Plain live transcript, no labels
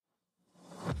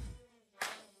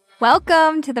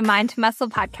Welcome to the Mind to Muscle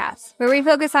podcast, where we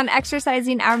focus on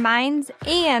exercising our minds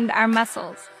and our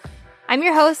muscles. I'm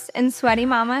your host and sweaty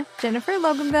mama, Jennifer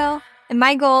Loganville, and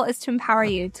my goal is to empower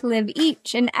you to live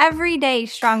each and every day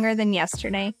stronger than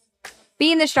yesterday.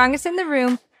 Being the strongest in the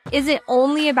room isn't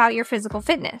only about your physical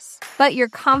fitness, but your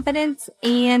confidence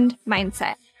and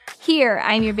mindset. Here,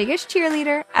 I'm your biggest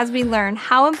cheerleader as we learn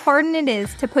how important it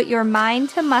is to put your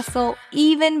mind to muscle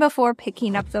even before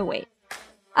picking up the weight.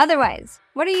 Otherwise,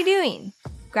 what are you doing?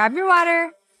 Grab your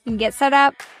water and get set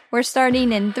up. We're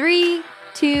starting in 3,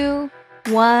 2,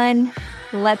 1,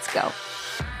 let's go.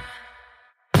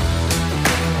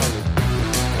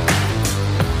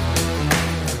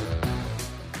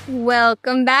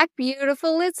 Welcome back,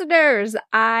 beautiful listeners.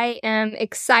 I am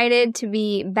excited to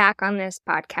be back on this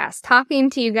podcast, talking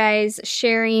to you guys,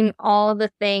 sharing all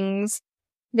the things.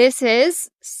 This is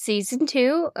season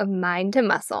 2 of Mind to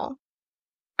Muscle.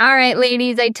 All right,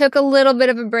 ladies, I took a little bit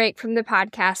of a break from the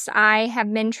podcast. I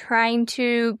have been trying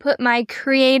to put my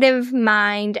creative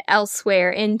mind elsewhere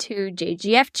into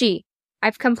JGFG.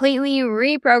 I've completely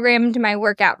reprogrammed my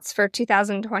workouts for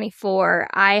 2024.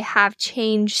 I have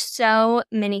changed so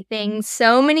many things,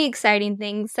 so many exciting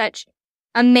things, such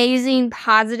amazing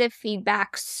positive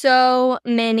feedback, so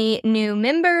many new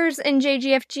members in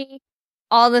JGFG,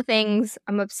 all the things.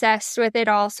 I'm obsessed with it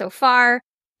all so far.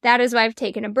 That is why I've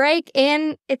taken a break,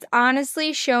 and it's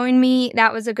honestly showing me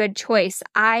that was a good choice.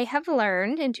 I have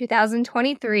learned in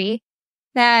 2023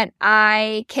 that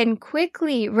I can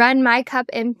quickly run my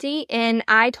cup empty, and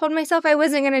I told myself I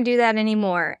wasn't going to do that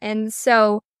anymore. And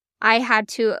so I had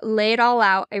to lay it all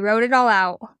out. I wrote it all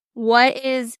out. What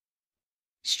is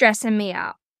stressing me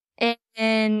out?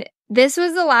 And this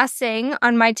was the last thing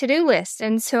on my to-do list.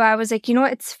 And so I was like, you know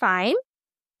what? It's fine.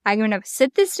 I'm going to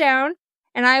sit this down.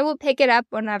 And I will pick it up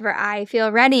whenever I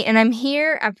feel ready. And I'm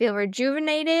here. I feel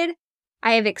rejuvenated.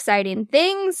 I have exciting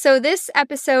things. So this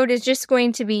episode is just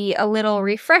going to be a little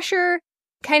refresher,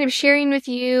 kind of sharing with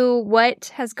you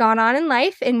what has gone on in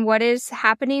life and what is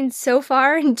happening so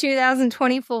far in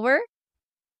 2024.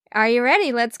 Are you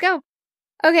ready? Let's go.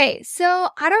 Okay, so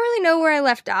I don't really know where I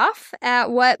left off,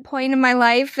 at what point in my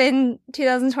life in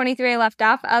 2023 I left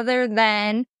off, other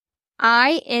than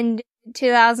I ended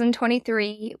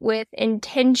 2023 with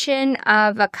intention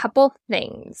of a couple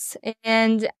things.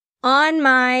 And on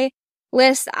my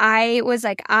list, I was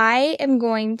like, I am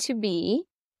going to be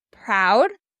proud,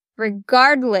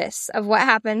 regardless of what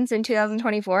happens in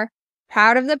 2024,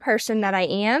 proud of the person that I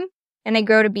am, and I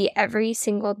grow to be every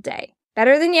single day.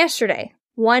 Better than yesterday.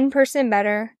 1%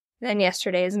 better than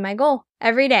yesterday is my goal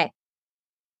every day.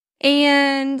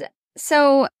 And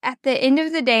so at the end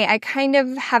of the day, I kind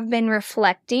of have been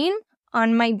reflecting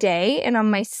on my day and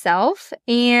on myself,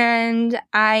 and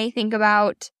I think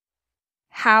about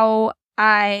how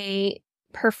I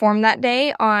performed that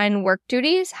day on work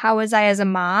duties. How was I as a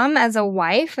mom, as a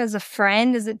wife, as a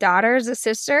friend, as a daughter, as a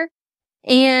sister?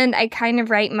 And I kind of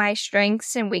write my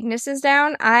strengths and weaknesses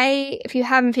down. If you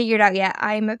haven't figured out yet,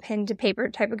 I'm a pen to paper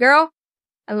type of girl.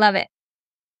 I love it.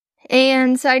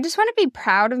 And so I just want to be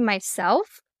proud of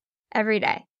myself every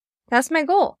day. That's my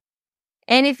goal.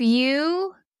 And if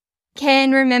you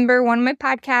can remember one of my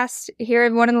podcasts,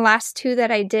 here one of the last 2 that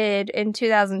I did in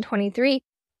 2023,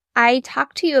 I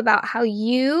talked to you about how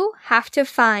you have to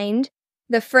find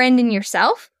the friend in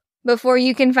yourself before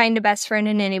you can find a best friend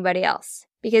in anybody else,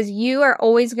 because you are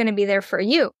always going to be there for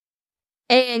you.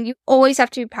 And you always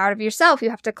have to be proud of yourself. You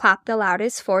have to clap the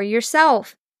loudest for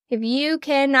yourself. If you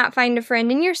cannot find a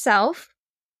friend in yourself,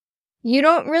 you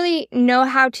don't really know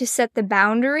how to set the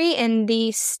boundary and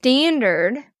the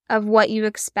standard of what you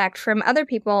expect from other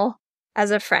people as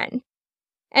a friend.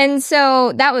 And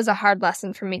so that was a hard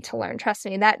lesson for me to learn. Trust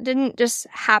me, that didn't just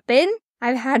happen.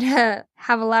 I've had to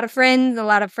have a lot of friends, a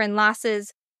lot of friend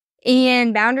losses,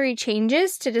 and boundary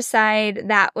changes to decide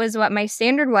that was what my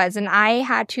standard was. And I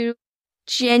had to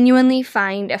genuinely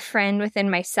find a friend within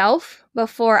myself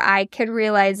before I could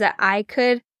realize that I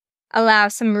could allow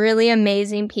some really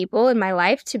amazing people in my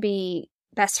life to be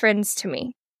best friends to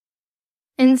me.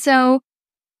 And so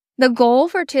the goal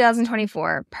for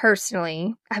 2024,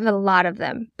 personally, I have a lot of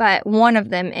them, but one of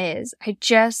them is I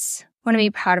just want to be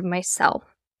proud of myself.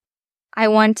 I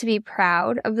want to be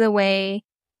proud of the way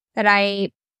that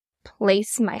I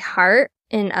place my heart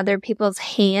in other people's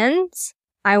hands.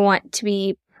 I want to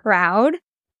be proud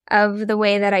of the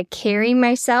way that I carry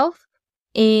myself,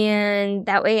 and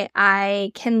that way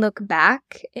I can look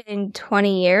back in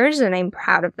 20 years and I'm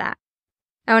proud of that.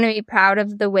 I want to be proud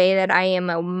of the way that I am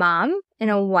a mom and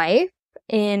a wife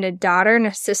and a daughter and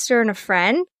a sister and a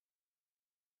friend.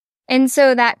 And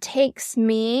so that takes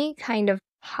me kind of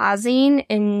pausing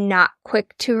and not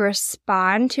quick to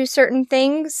respond to certain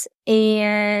things,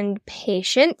 and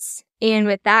patience. And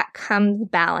with that comes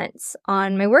balance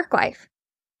on my work life.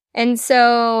 And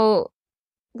so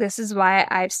this is why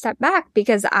I've stepped back,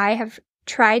 because I have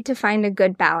tried to find a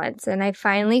good balance. And I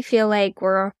finally feel like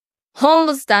we're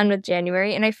almost done with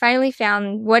January. And I finally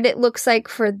found what it looks like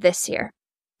for this year.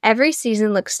 Every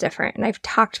season looks different. And I've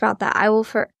talked about that. I will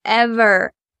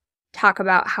forever talk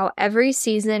about how every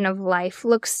season of life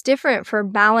looks different for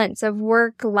balance of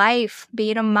work life,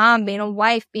 being a mom, being a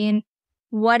wife, being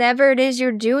whatever it is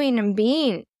you're doing and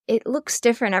being. It looks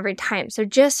different every time. So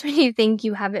just when you think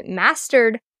you have it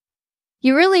mastered,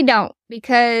 you really don't,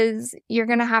 because you're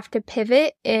going to have to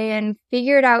pivot and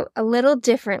figure it out a little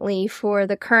differently for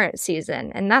the current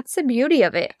season. And that's the beauty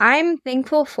of it. I'm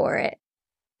thankful for it.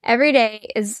 Every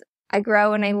day is I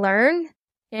grow and I learn,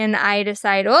 and I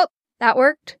decide, oh, that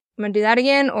worked. I'm going to do that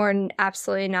again, or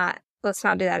absolutely not. Let's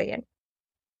not do that again.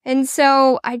 And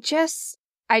so I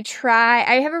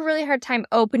have a really hard time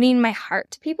opening my heart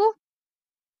to people.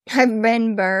 I've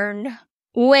been burned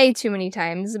way too many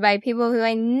times by people who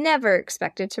I never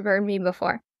expected to burn me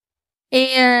before.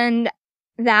 And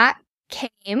that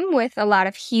came with a lot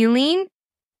of healing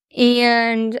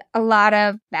and a lot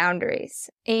of boundaries.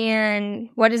 And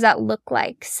what does that look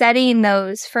like? Setting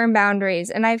those firm boundaries.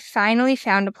 And I finally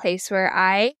found a place where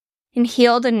I am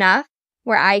healed enough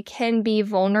where I can be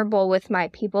vulnerable with my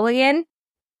people again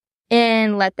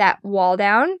and let that wall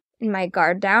down and my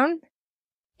guard down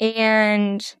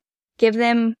and give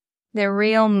them the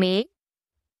real me.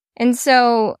 And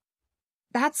so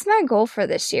that's my goal for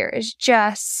this year, is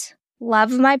just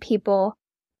love my people,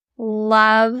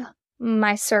 love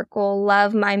my circle,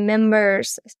 love my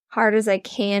members as hard as I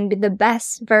can, be the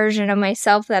best version of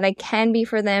myself that I can be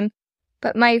for them.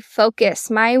 But my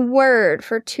focus, my word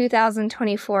for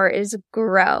 2024 is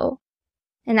grow.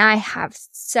 And I have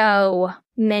so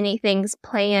many things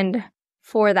planned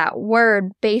for that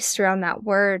word, based around that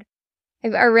word.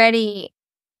 I've already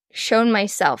shown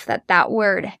myself that that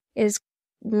word is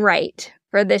right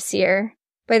for this year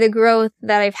by the growth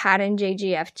that I've had in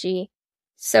JGFG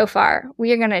so far.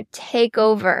 We are going to take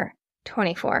over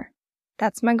 24.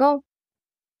 That's my goal.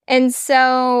 And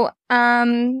so,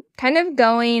 I'm going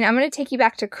to take you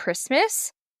back to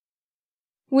Christmas.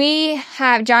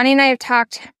 Johnny and I have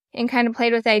talked and kind of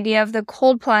played with the idea of the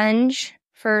cold plunge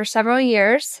for several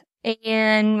years,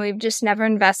 and we've just never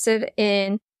invested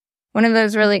in one of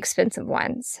those really expensive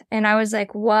ones. And I was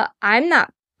like,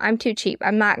 I'm too cheap.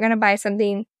 I'm not going to buy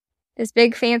something, this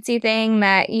big fancy thing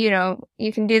that,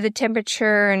 you can do the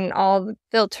temperature and all the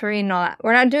filtering and all that.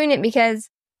 We're not doing it because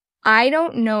I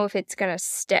don't know if it's going to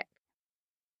stick.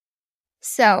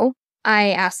 So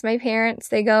I asked my parents,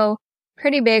 they go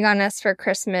pretty big on us for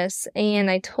Christmas. And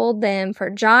I told them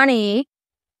for Johnny,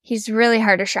 he's really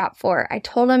hard to shop for. I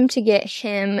told him to get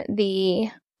him the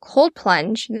cold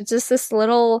plunge. It's just this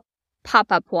little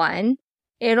pop-up one.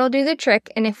 It'll do the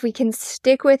trick. And if we can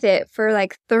stick with it for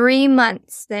like 3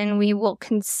 months, then we will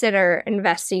consider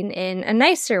investing in a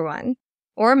nicer one.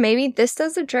 Or maybe this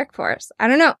does the trick for us. I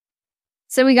don't know.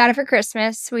 So we got it for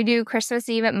Christmas. We do Christmas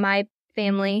Eve at my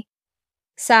family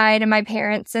side and my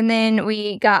parents. And then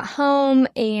we got home,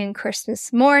 and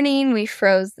Christmas morning, we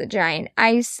froze the giant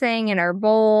ice thing in our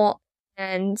bowl,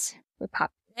 and we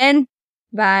popped it in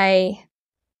by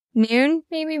noon,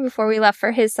 maybe before we left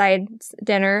for his side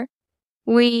dinner.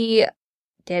 We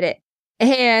did it.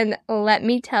 And let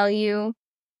me tell you,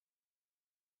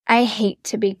 I hate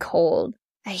to be cold.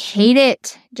 I hate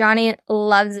it. Johnny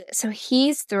loves it. So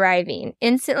he's thriving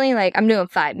instantly. Like, I'm doing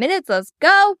 5 minutes. Let's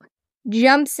go.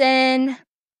 Jumps in.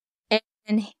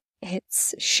 And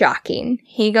it's shocking.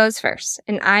 He goes first.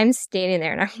 And I'm standing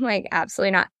there and I'm like,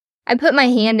 absolutely not. I put my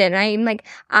hand in and I'm like,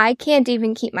 I can't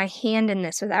even keep my hand in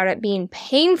this without it being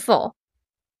painful.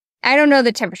 I don't know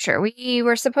the temperature. We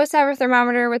were supposed to have a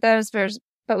thermometer with us,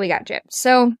 but we got gypped.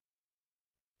 So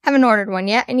haven't ordered one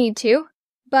yet. I need to.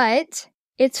 But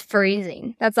it's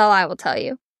freezing. That's all I will tell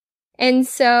you. And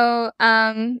so,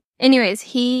 anyways,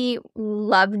 he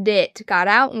loved it. Got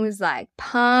out and was like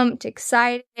pumped,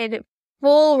 excited,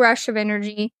 full rush of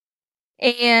energy.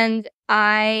 And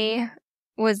I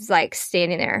was like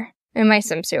standing there in my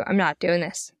swimsuit. I'm not doing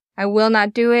this. I will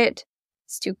not do it.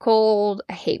 It's too cold.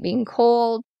 I hate being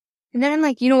cold. And then I'm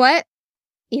like, you know what?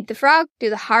 Eat the frog. Do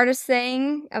the hardest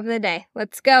thing of the day.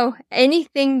 Let's go.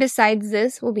 Anything besides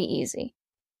this will be easy,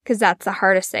 because that's the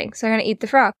hardest thing. So I'm going to eat the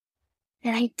frog.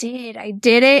 And I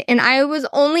did it. And I was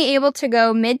only able to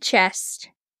go mid-chest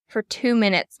for 2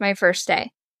 minutes my first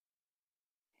day.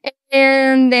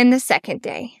 And then the second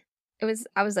day,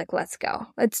 I was like, let's go.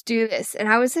 Let's do this. And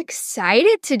I was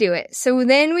excited to do it. So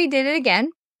then we did it again.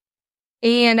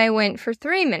 And I went for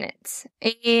 3 minutes.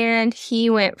 And he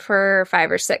went for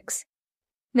 5 or 6.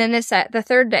 Then the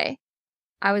third day,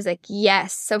 I was like,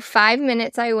 yes. So 5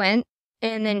 minutes I went.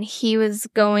 And then he was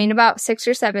going about 6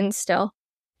 or 7 still.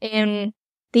 And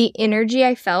the energy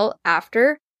I felt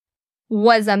after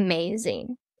was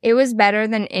amazing. It was better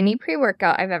than any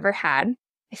pre-workout I've ever had.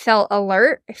 I felt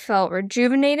alert. I felt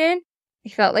rejuvenated. I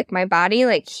felt like my body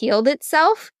healed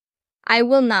itself. I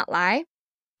will not lie.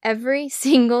 Every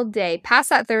single day, past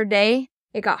that third day,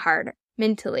 it got hard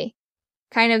mentally.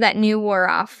 Kind of that new wore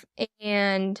off.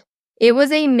 And it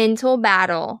was a mental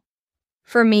battle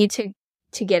for me to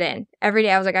get in. Every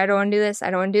day I was like, I don't want to do this.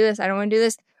 I don't want to do this. I don't want to do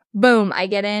this. Boom, I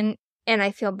get in and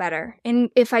I feel better. And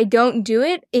if I don't do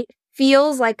it, it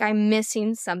feels like I'm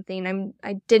missing something.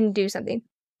 I didn't do something.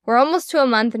 We're almost to a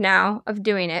month now of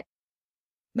doing it.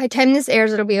 By the time this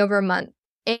airs, it'll be over a month.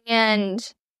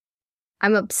 And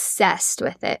I'm obsessed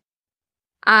with it.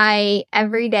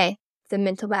 Every day, it's a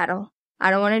mental battle. I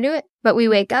don't want to do it, but we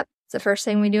wake up. It's the first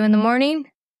thing we do in the morning.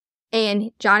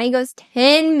 And Johnny goes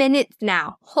 10 minutes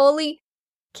now. Holy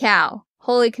cow.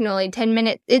 Holy cannoli, 10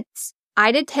 minutes.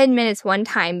 I did 10 minutes one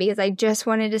time because I just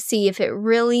wanted to see if it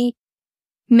really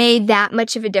made that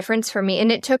much of a difference for me.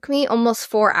 And it took me almost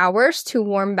 4 hours to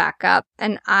warm back up.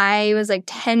 And I was like,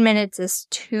 10 minutes is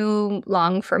too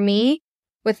long for me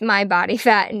with my body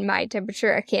fat and my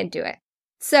temperature. I can't do it.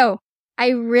 So I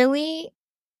really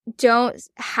don't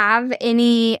have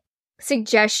any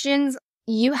suggestions.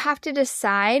 You have to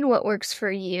decide what works for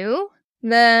you.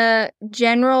 The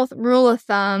general rule of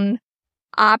thumb,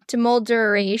 optimal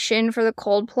duration for the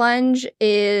cold plunge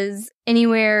is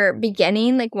anywhere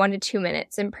beginning 1 to 2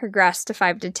 minutes and progress to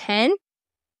 5 to 10.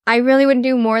 I really wouldn't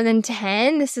do more than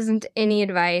 10. This isn't any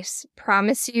advice.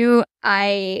 Promise you,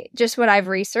 just what I've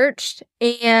researched.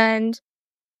 And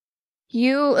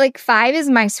 5 is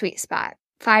my sweet spot.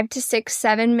 5 to 6,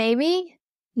 7 maybe.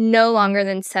 No longer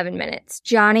than 7 minutes.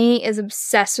 Johnny is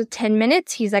obsessed with 10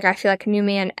 minutes. He's like, I feel like a new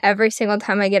man every single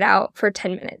time I get out for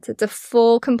 10 minutes. It's a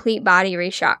full, complete body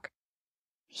reshock.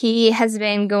 He has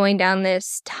been going down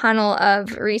this tunnel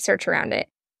of research around it.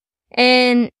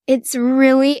 And it's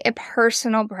really a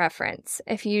personal preference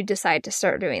if you decide to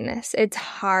start doing this. It's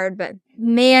hard, but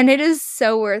man, it is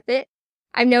so worth it.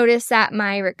 I've noticed that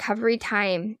my recovery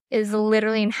time is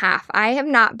literally in half. I have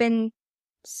not been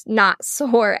not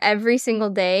sore every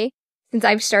single day since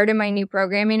I've started my new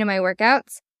programming and my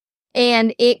workouts.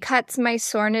 And it cuts my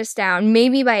soreness down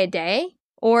maybe by a day,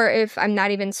 or if I'm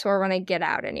not even sore when I get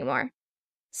out anymore.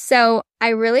 So I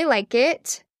really like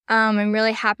it. I'm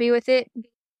really happy with it.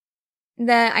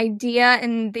 The idea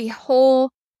and the whole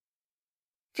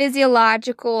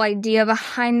physiological idea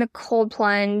behind the cold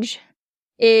plunge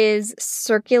is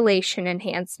circulation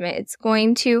enhancement. It's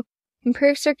going to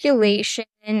improve circulation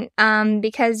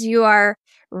because you are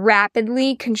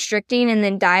rapidly constricting and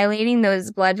then dilating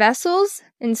those blood vessels.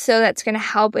 And so that's going to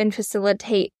help and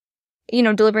facilitate,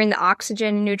 delivering the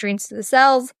oxygen and nutrients to the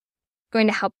cells, going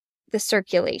to help the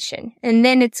circulation. And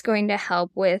then it's going to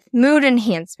help with mood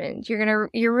enhancement.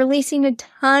 You're releasing a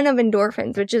ton of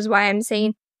endorphins, which is why I'm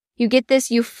saying you get this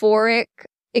euphoric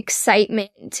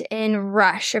excitement and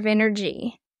rush of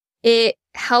energy. It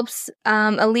helps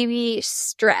alleviate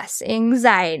stress,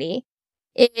 anxiety.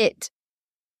 It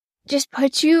just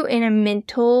puts you in a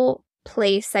mental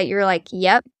place that you're like,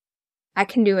 yep, I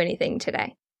can do anything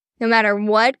today. No matter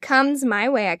what comes my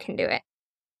way, I can do it.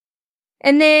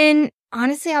 And then,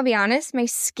 honestly, I'll be honest, my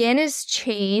skin has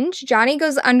changed. Johnny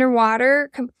goes underwater,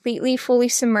 completely, fully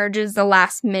submerges the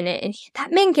last minute. And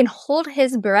that man can hold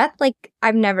his breath like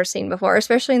I've never seen before,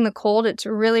 especially in the cold. It's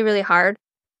really, really hard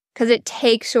because it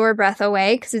takes your breath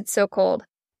away because it's so cold.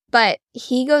 But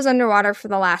he goes underwater for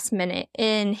the last minute.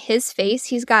 In his face,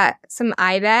 he's got some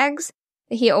eye bags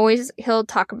that he'll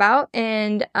talk about,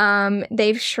 and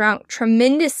they've shrunk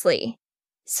tremendously.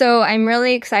 So I'm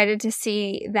really excited to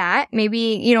see that.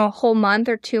 Maybe, a whole month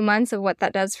or 2 months of what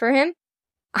that does for him.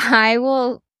 I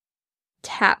will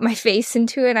tap my face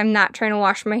into it. I'm not trying to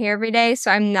wash my hair every day,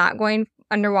 so I'm not going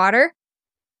underwater.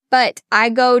 But I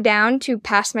go down to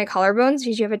past my collarbones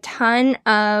because you have a ton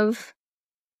of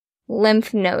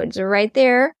lymph nodes right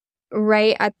there,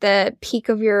 right at the peak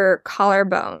of your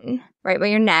collarbone, right by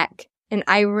your neck. And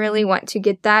I really want to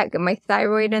get my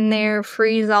thyroid in there,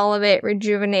 freeze all of it,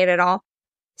 rejuvenate it all.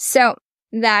 So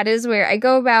that is where I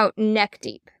go about neck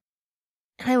deep.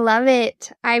 I love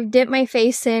it. I've dipped my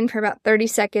face in for about 30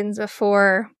 seconds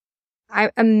before.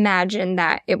 I imagine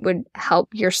that it would help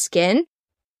your skin.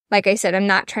 Like I said, I'm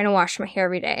not trying to wash my hair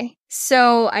every day,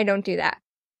 so I don't do that.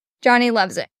 Johnny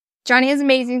loves it. Johnny has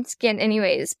amazing skin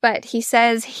anyways, but he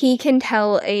says he can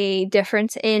tell a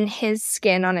difference in his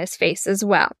skin on his face as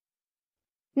well.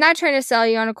 Not trying to sell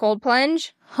you on a cold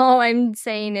plunge. All I'm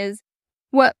saying is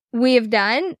what we have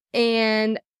done,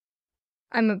 and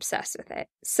I'm obsessed with it.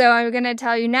 So I'm going to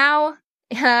tell you now,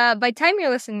 by the time you're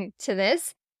listening to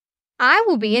this, I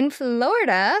will be in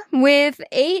Florida with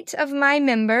 8 of my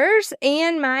members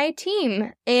and my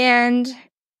team. And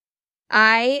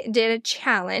I did a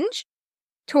challenge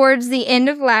towards the end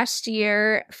of last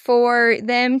year for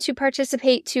them to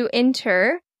participate to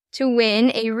enter to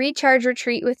win a recharge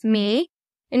retreat with me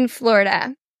in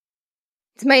Florida.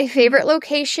 It's my favorite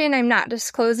location. I'm not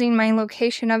disclosing my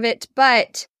location of it,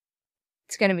 but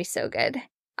it's going to be so good.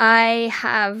 I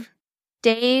have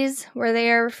days. We're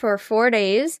there for 4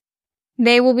 days.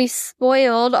 They will be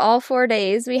spoiled all 4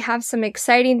 days. We have some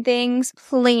exciting things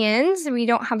planned. We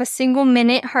don't have a single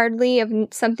minute hardly of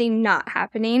something not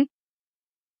happening.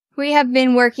 We have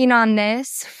been working on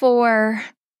this for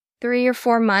 3 or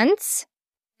 4 months,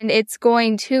 and it's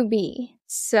going to be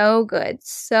so good,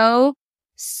 so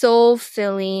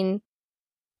soul-filling,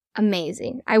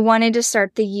 amazing. I wanted to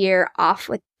start the year off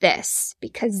with this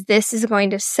because this is going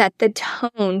to set the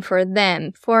tone for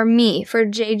them, for me, for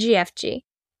JGFG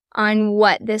on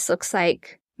what this looks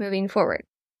like moving forward.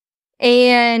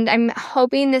 And I'm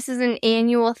hoping this is an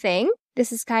annual thing.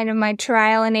 This is kind of my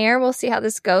trial and error. We'll see how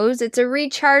this goes. It's a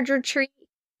recharge retreat.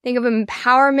 Think of an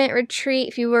empowerment retreat.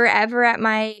 If you were ever at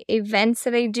my events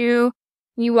that I do,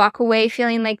 you walk away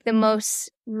feeling like the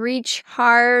most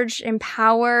recharged,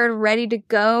 empowered, ready to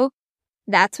go.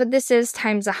 That's what this is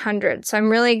times 100. So I'm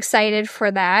really excited for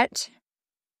that.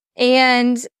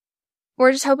 And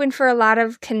we're just hoping for a lot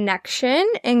of connection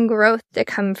and growth to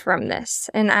come from this.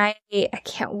 And I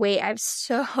can't wait. I have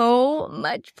so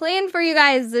much planned for you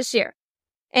guys this year.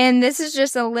 And this is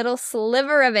just a little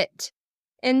sliver of it.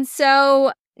 And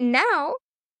so now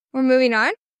we're moving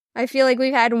on. I feel like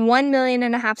we've had 1.5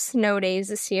 million snow days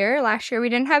this year. Last year we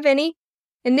didn't have any.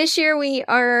 And this year we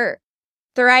are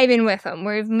thriving with them.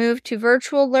 We've moved to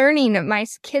virtual learning at my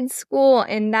kids' school,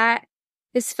 and that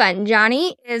is fun.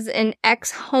 Johnny is an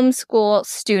ex-homeschool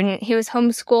student. He was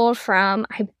homeschooled from,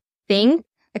 I think,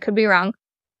 I could be wrong,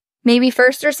 maybe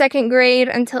 1st or 2nd grade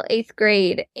until 8th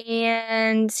grade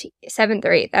and 7th or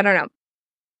 8th. I don't know.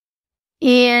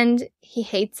 And he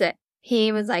hates it.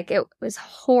 He was like, it was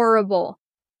horrible.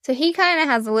 So he kind of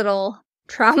has a little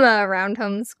trauma around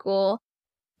homeschool,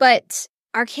 but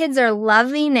our kids are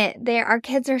loving it. Our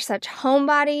kids are such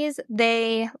homebodies.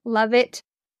 They love it.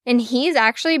 And he's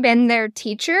actually been their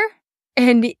teacher,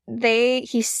 and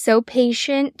he's so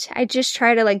patient. I just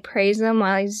try to praise him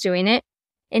while he's doing it.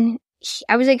 And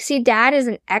I was like, see, Dad is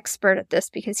an expert at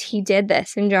this because he did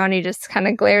this. And Johnny just kind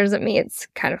of glares at me. It's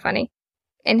kind of funny.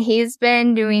 And he's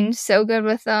been doing so good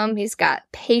with them. He's got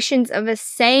patience of a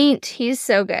saint. He's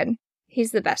so good.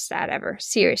 He's the best dad ever.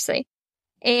 Seriously.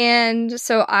 And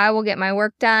so I will get my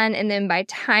work done. And then by the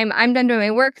time I'm done doing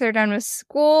my work, they're done with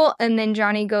school. And then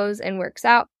Johnny goes and works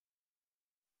out.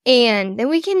 And then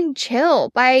we can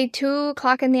chill by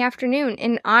 2:00 in the afternoon.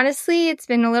 And honestly, it's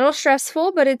been a little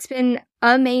stressful, but it's been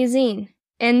amazing.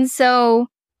 And so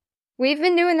we've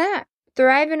been doing that,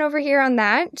 thriving over here on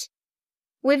that.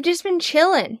 We've just been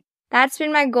chilling. That's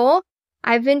been my goal.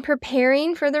 I've been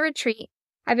preparing for the retreat.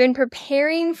 I've been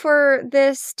preparing for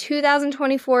this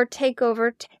 2024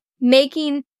 takeover,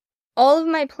 making all of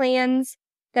my plans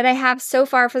that I have so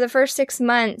far for the first 6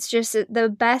 months just the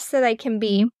best that I can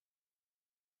be.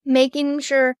 Making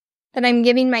sure that I'm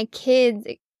giving my kids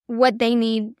what they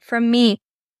need from me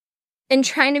and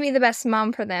trying to be the best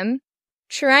mom for them.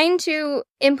 Trying to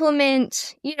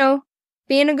implement,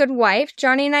 being a good wife.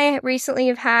 Johnny and I recently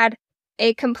have had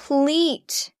a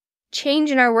complete change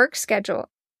in our work schedule.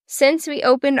 Since we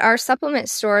opened our supplement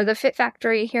store, the Fit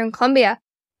Factory here in Columbia,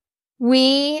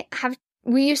 we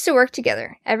used to work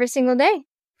together every single day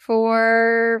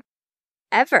for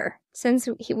ever since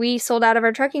we sold out of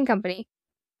our trucking company.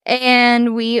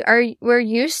 And we're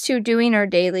used to doing our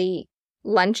daily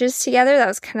lunches together. That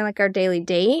was kind of like our daily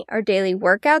date, our daily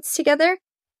workouts together.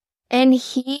 And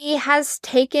he has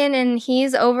taken, and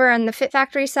he's over on the Fit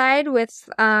Factory side with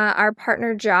our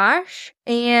partner Josh,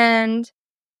 and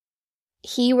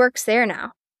he works there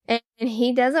now. And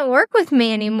he doesn't work with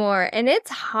me anymore. And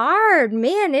it's hard.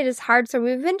 Man, it is hard. So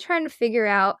we've been trying to figure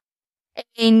out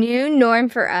a new norm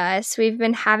for us. We've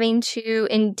been having to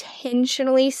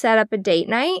intentionally set up a date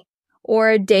night or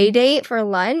a day date for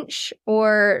lunch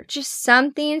or just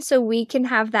something so we can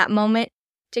have that moment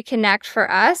to connect for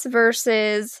us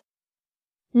versus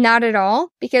Not at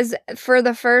all, because for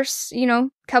the first,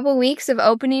 couple weeks of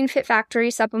opening Fit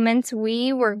Factory supplements,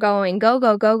 we were going go,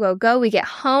 go, go, go, go. We get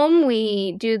home,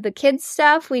 we do the kids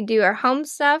stuff, we do our home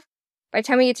stuff. By the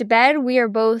time we get to bed, we are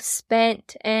both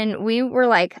spent, and we were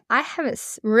like, I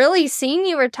haven't really seen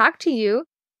you or talked to you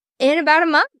in about a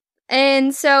month.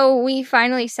 And so we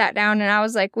finally sat down, and I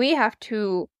was like, we have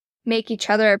to make each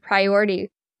other a priority.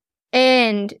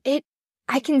 And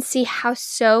I can see how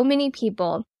so many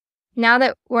people, now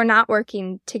that we're not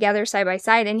working together side by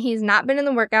side, and he's not been in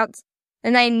the workouts,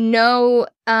 and I know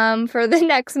for the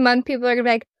next month, people are going to be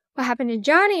like, what happened to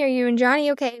Johnny? Are you and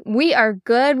Johnny okay? We are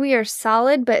good. We are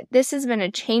solid, but this has been a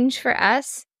change for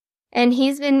us. And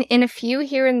he's been in a few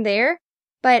here and there,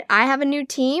 but I have a new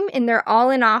team, and they're all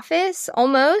in office,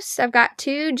 almost. I've got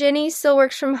 2. Jenny still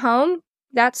works from home.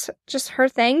 That's just her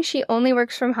thing. She only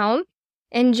works from home.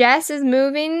 And Jess is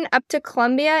moving up to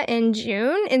Columbia in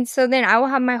June. And so then I will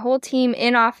have my whole team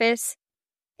in office.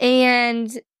 And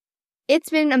it's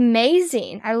been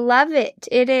amazing. I love it.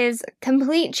 It is a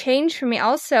complete change for me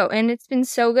also. And it's been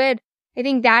so good. I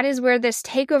think that is where this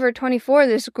Takeover 24,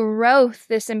 this growth,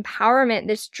 this empowerment,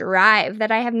 this drive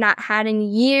that I have not had in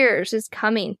years is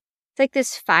coming. It's like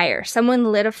this fire.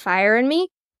 Someone lit a fire in me.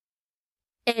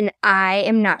 And I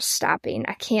am not stopping.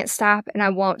 I can't stop, and I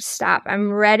won't stop.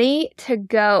 I'm ready to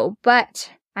go.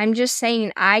 But I'm just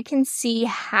saying, I can see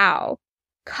how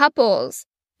couples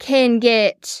can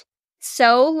get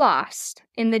so lost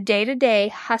in the day-to-day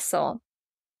hustle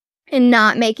and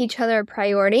not make each other a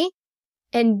priority.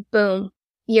 And boom,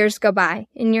 years go by.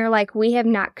 And you're like, we have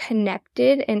not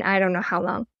connected in I don't know how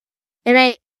long. And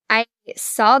I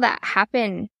saw that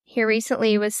happen here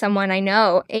recently with someone I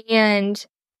know. And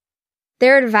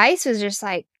their advice was just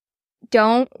like,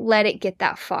 don't let it get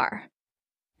that far.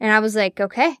 And I was like,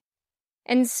 okay.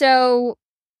 And so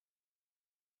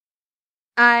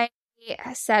I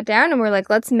sat down and we're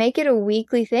like, let's make it a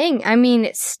weekly thing. I mean,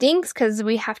 it stinks because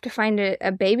we have to find a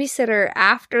babysitter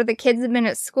after the kids have been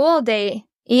at school all day,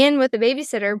 in with the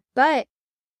babysitter. But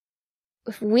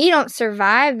if we don't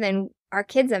survive, then our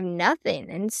kids have nothing.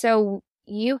 And so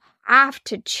you have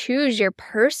to choose your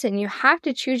person. You have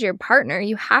to choose your partner.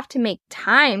 You have to make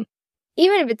time,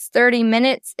 even if it's 30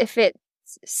 minutes, if it's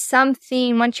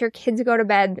something once your kids go to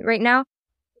bed. Right now,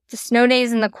 the snow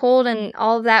days and the cold and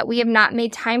all of that, we have not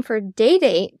made time for a day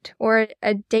date or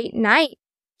a date night.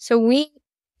 So we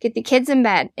get the kids in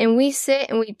bed and we sit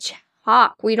and we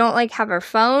talk. We don't have our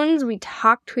phones. We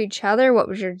talk to each other. What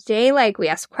was your day like? We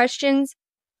ask questions.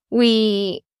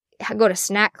 We go to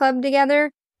snack club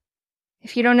together.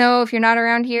 If you don't know, if you're not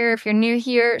around here, if you're new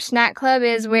here, snack club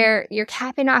is where you're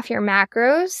capping off your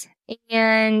macros,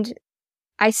 and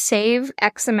I save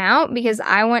X amount because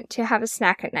I want to have a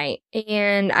snack at night,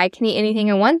 and I can eat anything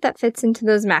I want that fits into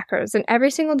those macros. And every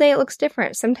single day it looks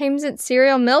different. Sometimes it's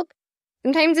cereal milk.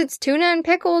 Sometimes it's tuna and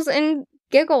pickles and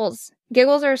Giggles.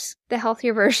 Giggles are the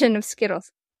healthier version of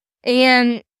Skittles.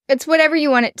 And it's whatever you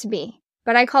want it to be.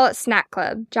 But I call it snack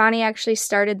club. Johnny actually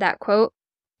started that quote.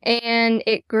 And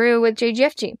it grew with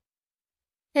JGFG.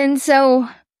 And so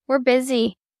we're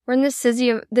busy. We're in this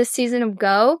season of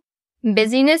go,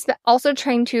 busyness, but also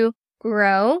trying to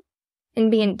grow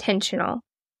and be intentional.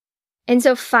 And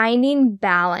so finding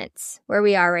balance where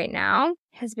we are right now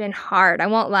has been hard. I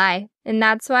won't lie. And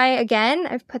that's why, again,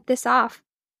 I've put this off.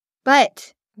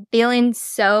 But I'm feeling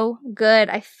so good.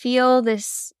 I feel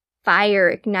this fire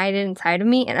ignited inside of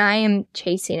me, and I am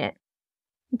chasing it.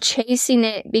 Chasing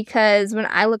it because when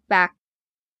I look back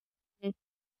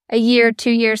a year,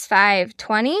 2 years, 5,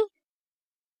 20,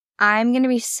 I'm going to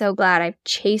be so glad I've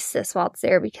chased this while it's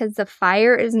there, because the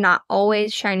fire is not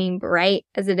always shining bright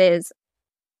as it is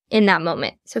in that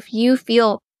moment. So if you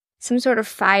feel some sort of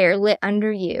fire lit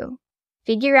under you,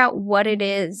 figure out what it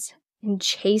is and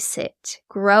chase it,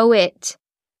 grow it,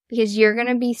 because you're going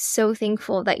to be so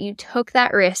thankful that you took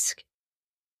that risk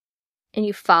and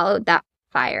you followed that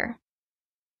fire.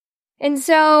 And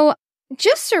so,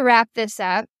 just to wrap this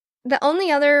up, the only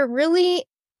other really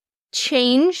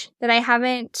change that I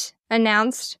haven't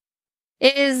announced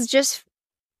is just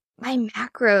my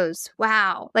macros.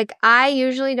 Wow. I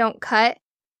usually don't cut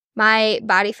my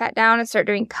body fat down and start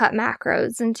doing cut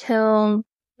macros until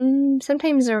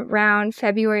sometimes around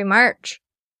February, March.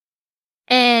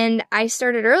 And I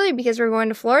started early because we're going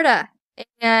to Florida.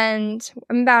 And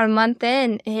I'm about a month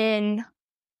in, and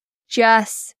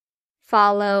just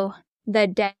follow the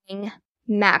dang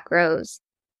macros.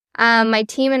 My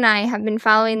team and I have been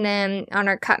following them on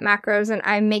our cut macros, and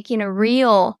I'm making a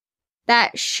reel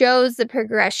that shows the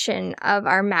progression of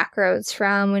our macros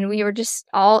from when we were just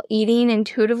all eating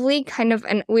intuitively,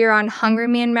 and we were on Hungry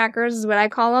Man macros is what I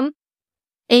call them.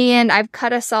 And I've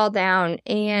cut us all down,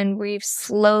 and we've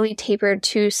slowly tapered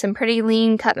to some pretty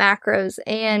lean cut macros,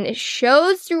 and it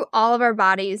shows through all of our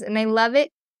bodies, and I love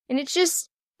it. And it's just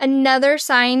another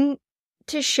sign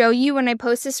to show you when I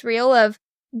post this reel of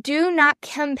do not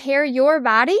compare your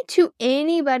body to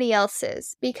anybody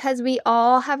else's, because we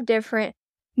all have different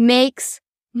makes,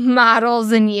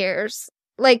 models, and years.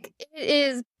 Like, it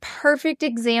is perfect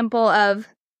example of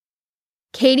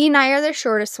Katie and I are the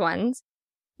shortest ones.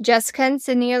 Jessica and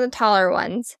Sydney are the taller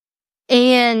ones.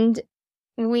 And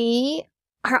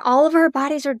all of our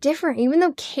bodies are different. Even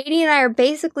though Katie and I are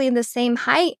basically the same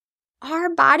height, our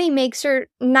body makes her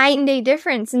night and day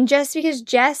difference. And just because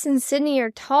Jess and Sydney are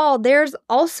tall, theirs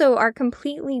also are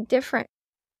completely different.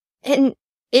 And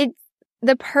it's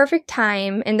the perfect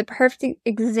time and the perfect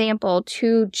example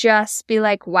to just be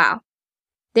like, wow,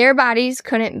 their bodies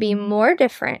couldn't be more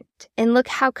different. And look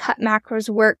how cut macros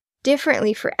work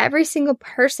differently for every single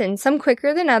person, some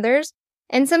quicker than others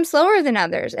and some slower than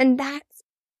others. And that's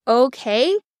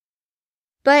okay.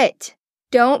 But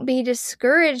don't be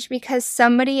discouraged because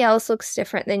somebody else looks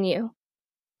different than you.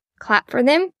 Clap for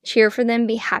them, cheer for them,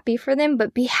 be happy for them,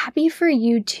 but be happy for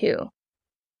you too.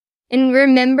 And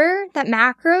remember that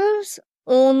macros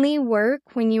only work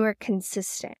when you are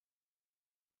consistent.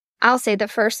 I'll say the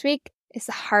first week is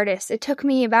the hardest. It took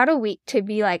me about a week to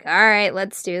be like, all right,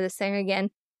 let's do this thing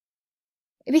again.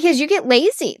 Because you get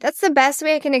lazy. That's the best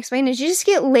way I can explain it. You just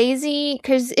get lazy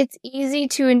because it's easy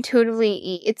to intuitively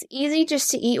eat. It's easy just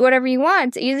to eat whatever you want.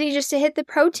 It's easy just to hit the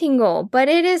protein goal. But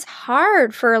it is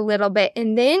hard for a little bit.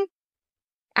 And then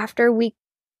after week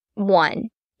 1,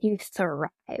 you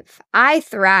thrive. I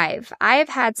thrive. I've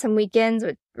had some weekends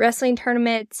with wrestling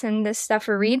tournaments and this stuff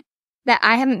for Reed that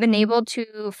I haven't been able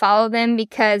to follow them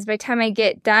because by the time I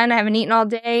get done, I haven't eaten all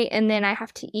day. And then I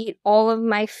have to eat all of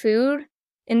my food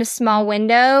in a small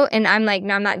window, and I'm like,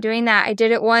 no, I'm not doing that. I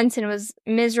did it once and it was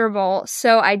miserable.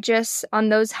 So on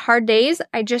those hard days,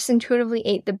 I just intuitively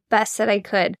ate the best that I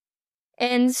could.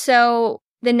 And so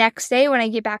the next day when I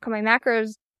get back on my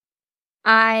macros,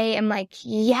 I am like,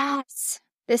 yes,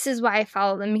 this is why I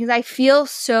follow them, because I feel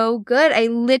so good. I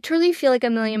literally feel like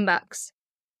 $1,000,000.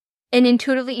 And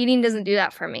intuitively eating doesn't do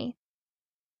that for me.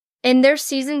 And there's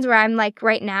seasons where I'm like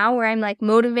right now where I'm like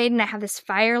motivated and I have this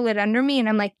fire lit under me and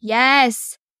I'm like,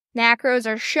 yes, macros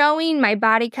are showing, my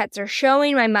body cuts are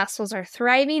showing, my muscles are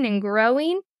thriving and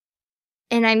growing,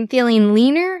 and I'm feeling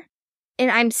leaner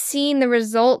and I'm seeing the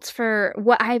results for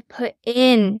what I put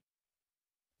in.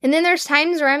 And then there's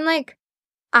times where I'm like,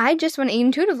 I just want to eat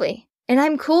intuitively and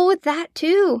I'm cool with that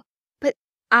too. But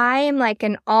I am like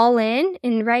an all in,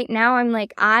 and right now I'm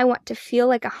like, I want to feel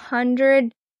like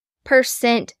 100%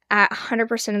 at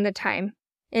 100% of the time.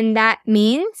 And that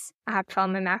means I have to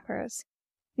follow my macros.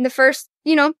 And the first,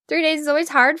 3 days is always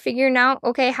hard figuring out,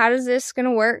 okay, how does this going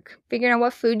to work? Figuring out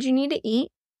what food you need to eat.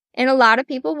 And a lot of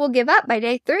people will give up by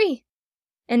day 3.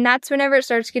 And that's whenever it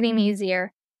starts getting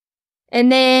easier.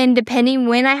 And then depending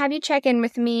when I have you check in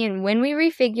with me and when we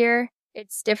refigure,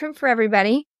 it's different for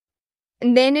everybody.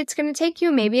 And then it's going to take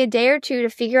you maybe a day or 2 to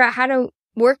figure out how to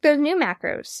work those new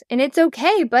macros. And it's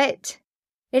okay, but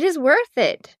it is worth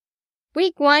it.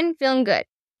 Week 1, feeling good.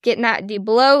 Getting that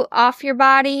de-bloat off your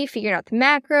body, figuring out the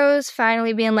macros,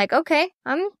 finally being like, okay,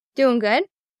 I'm doing good.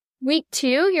 Week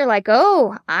 2, you're like,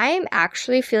 oh, I'm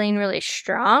actually feeling really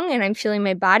strong and I'm feeling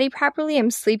my body properly. I'm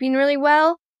sleeping really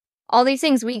well. All these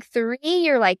things. Week 3,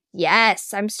 you're like,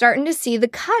 yes, I'm starting to see the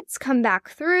cuts come back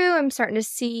through. I'm starting to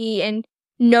see and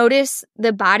notice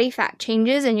the body fat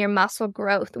changes and your muscle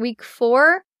growth. Week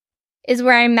 4 is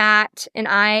where I'm at, and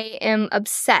I am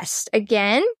obsessed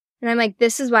again. And I'm like,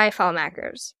 this is why I follow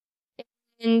macros.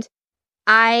 And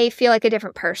I feel like a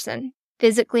different person,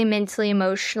 physically, mentally,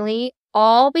 emotionally,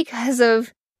 all because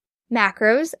of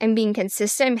macros. I'm being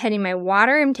consistent. I'm hitting my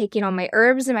water. I'm taking all my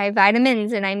herbs and my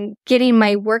vitamins, and I'm getting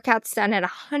my workouts done at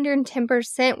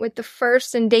 110% with the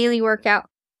first and daily workout.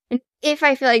 And if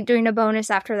I feel like doing a bonus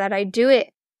after that, I do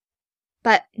it.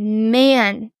 But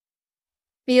man,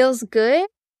 feels good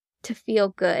to feel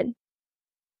good.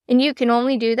 And you can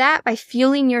only do that by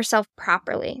fueling yourself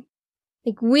properly.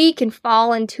 Like, we can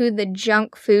fall into the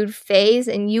junk food phase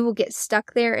and you will get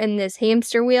stuck there in this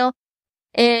hamster wheel.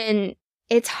 And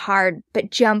it's hard,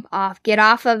 but jump off, get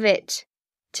off of it.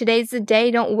 Today's the day,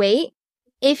 don't wait.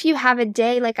 If you have a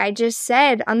day, like I just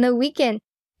said, on the weekend,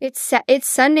 it's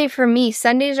Sunday for me.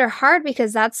 Sundays are hard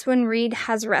because that's when Reed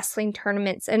has wrestling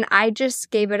tournaments and I just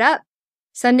gave it up.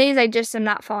 Sundays, I just am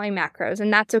not following macros,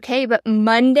 and that's okay. But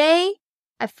Monday,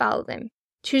 I follow them.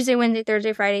 Tuesday, Wednesday,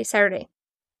 Thursday, Friday, Saturday.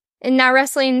 And now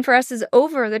wrestling for us is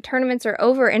over. The tournaments are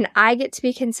over, and I get to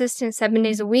be consistent 7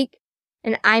 days a week.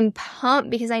 And I'm pumped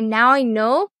because I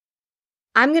know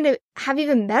I'm going to have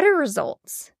even better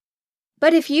results.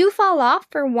 But if you fall off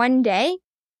for one day,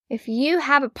 if you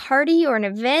have a party or an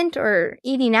event or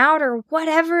eating out or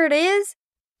whatever it is,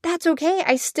 that's okay.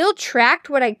 I still tracked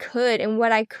what I could and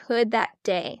what I could that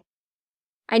day.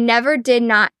 I never did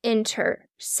not enter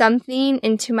something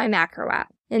into my macro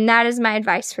app. And that is my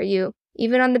advice for you.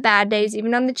 Even on the bad days,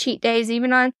 even on the cheat days,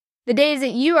 even on the days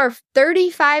that you are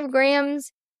 35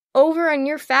 grams over on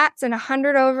your fats and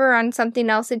 100 over on something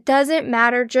else. It doesn't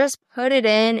matter. Just put it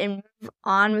in and move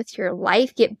on with your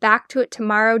life. Get back to it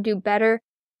tomorrow. Do better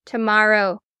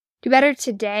tomorrow. Do better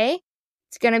today.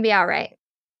 It's going to be all right.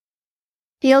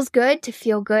 Feels good to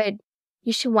feel good.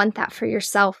 You should want that for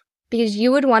yourself because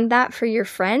you would want that for your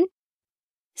friend.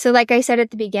 So like I said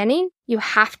at the beginning, you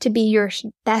have to be your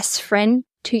best friend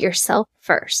to yourself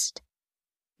first.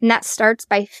 And that starts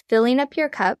by filling up your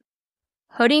cup,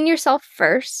 putting yourself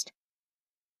first,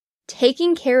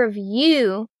 taking care of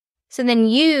you, so then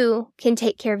you can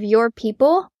take care of your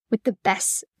people with the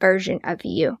best version of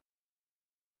you.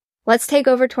 Let's take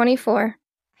over 24.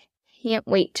 I can't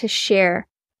wait to share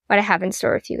what I have in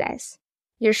store with you guys.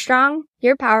 You're strong,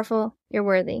 you're powerful, you're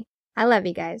worthy. I love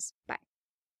you guys. Bye.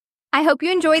 I hope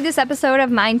you enjoyed this episode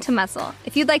of Mind to Muscle.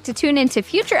 If you'd like to tune into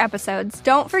future episodes,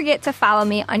 don't forget to follow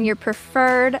me on your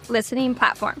preferred listening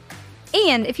platform.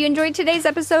 And if you enjoyed today's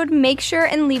episode, make sure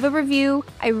and leave a review.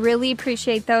 I really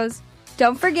appreciate those.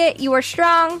 Don't forget, you are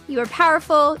strong, you are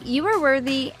powerful, you are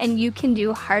worthy, and you can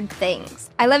do hard things.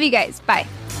 I love you guys. Bye.